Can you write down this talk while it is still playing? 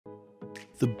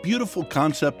The beautiful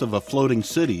concept of a floating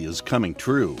city is coming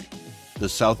true. The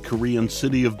South Korean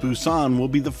city of Busan will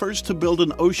be the first to build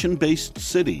an ocean-based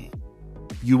city.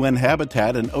 UN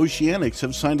Habitat and Oceanics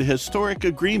have signed a historic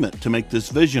agreement to make this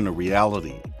vision a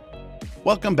reality.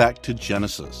 Welcome back to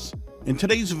Genesis. In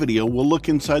today's video, we'll look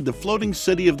inside the floating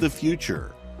city of the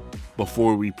future.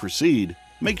 Before we proceed,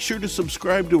 make sure to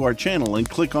subscribe to our channel and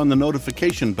click on the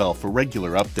notification bell for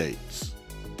regular updates.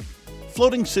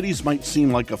 Floating cities might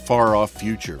seem like a far-off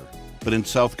future, but in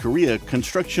South Korea,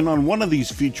 construction on one of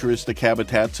these futuristic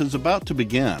habitats is about to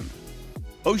begin.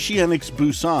 Oceanic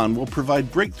Busan will provide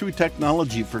breakthrough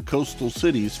technology for coastal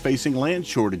cities facing land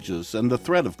shortages and the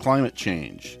threat of climate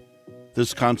change.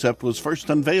 This concept was first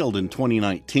unveiled in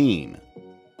 2019.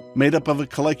 Made up of a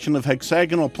collection of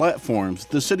hexagonal platforms,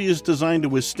 the city is designed to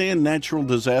withstand natural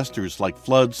disasters like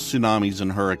floods, tsunamis,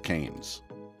 and hurricanes.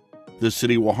 This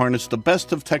city will harness the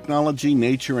best of technology,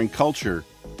 nature, and culture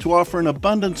to offer an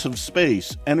abundance of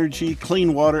space, energy,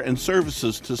 clean water, and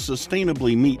services to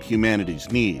sustainably meet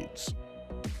humanity's needs.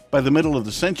 By the middle of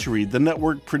the century, the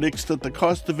network predicts that the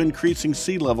cost of increasing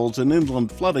sea levels and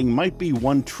inland flooding might be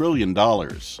 $1 trillion.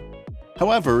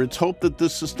 However, it's hoped that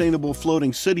this sustainable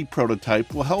floating city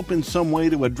prototype will help in some way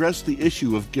to address the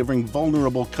issue of giving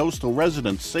vulnerable coastal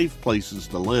residents safe places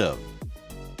to live.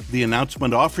 The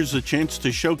announcement offers a chance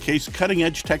to showcase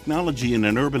cutting-edge technology in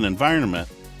an urban environment,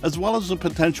 as well as a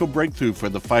potential breakthrough for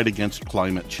the fight against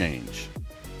climate change.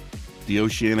 The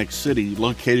Oceanic City,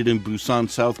 located in Busan,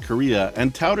 South Korea,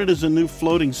 and touted as a new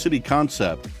floating city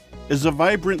concept, is a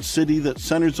vibrant city that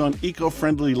centers on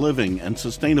eco-friendly living and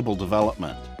sustainable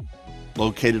development.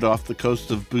 Located off the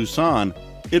coast of Busan,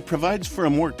 it provides for a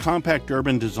more compact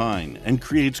urban design and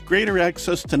creates greater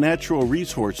access to natural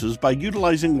resources by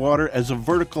utilizing water as a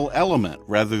vertical element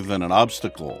rather than an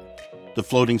obstacle. The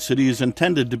floating city is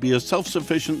intended to be a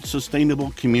self-sufficient,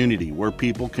 sustainable community where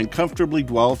people can comfortably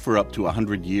dwell for up to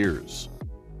 100 years.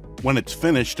 When it's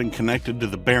finished and connected to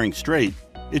the Bering Strait,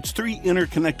 its 3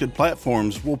 interconnected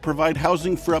platforms will provide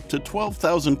housing for up to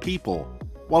 12,000 people,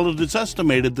 while it is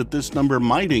estimated that this number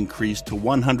might increase to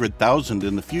 100,000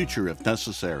 in the future if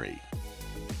necessary.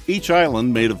 Each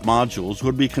island, made of modules,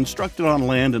 would be constructed on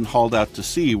land and hauled out to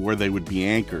sea where they would be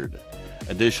anchored.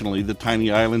 Additionally, the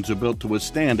tiny islands are built to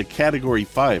withstand a Category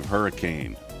 5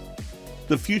 hurricane.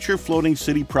 The Future Floating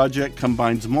City project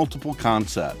combines multiple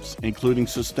concepts, including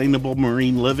sustainable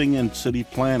marine living and city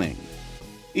planning.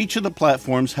 Each of the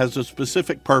platforms has a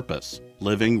specific purpose: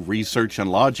 living, research, and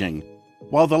lodging,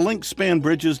 while the links span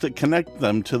bridges that connect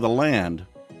them to the land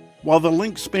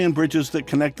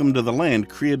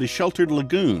create a sheltered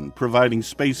lagoon, providing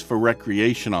space for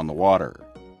recreation on the water.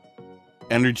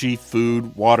 Energy,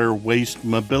 food, water, waste,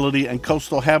 mobility, and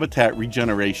coastal habitat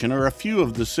regeneration are a few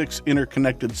of the 6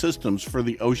 interconnected systems for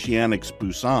the Oceanic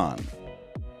Busan.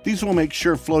 These will make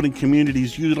sure floating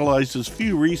communities utilize as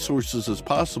few resources as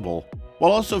possible,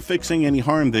 while also fixing any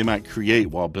harm they might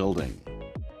create while building.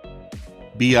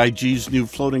 BIG's new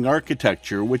floating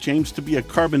architecture, which aims to be a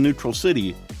carbon-neutral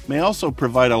city, may also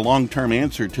provide a long-term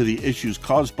answer to the issues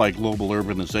caused by global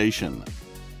urbanization.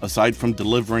 Aside from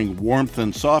delivering warmth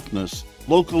and softness,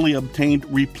 locally obtained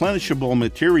replenishable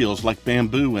materials like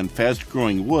bamboo and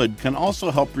fast-growing wood can also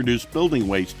help reduce building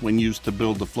waste when used to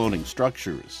build the floating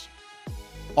structures.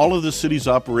 All of the city's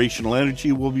operational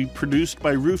energy will be produced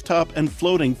by rooftop and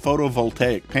floating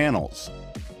photovoltaic panels.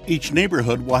 Each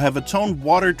neighborhood will have its own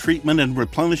water treatment and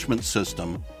replenishment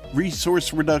system,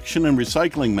 resource reduction and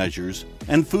recycling measures,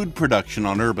 and food production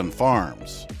on urban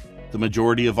farms. The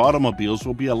majority of automobiles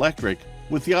will be electric,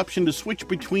 with the option to switch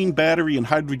between battery and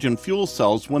hydrogen fuel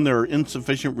cells when there are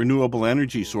insufficient renewable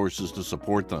energy sources to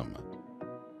support them.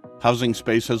 Housing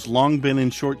space has long been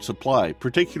in short supply,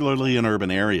 particularly in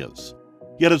urban areas.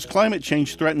 Yet as climate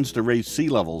change threatens to raise sea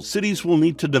levels, cities will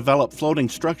need to develop floating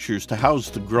structures to house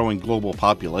the growing global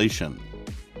population.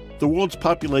 The world's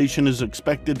population is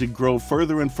expected to grow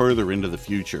further and further into the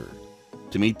future.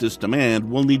 To meet this demand,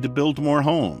 we'll need to build more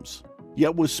homes.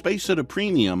 Yet with space at a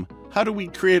premium, how do we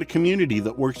create a community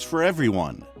that works for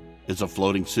everyone? Is a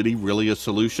floating city really a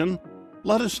solution?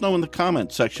 Let us know in the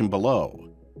comments section below.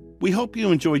 We hope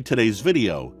you enjoyed today's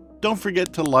video. Don't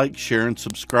forget to like, share, and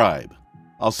subscribe.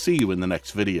 I'll see you in the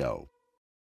next video.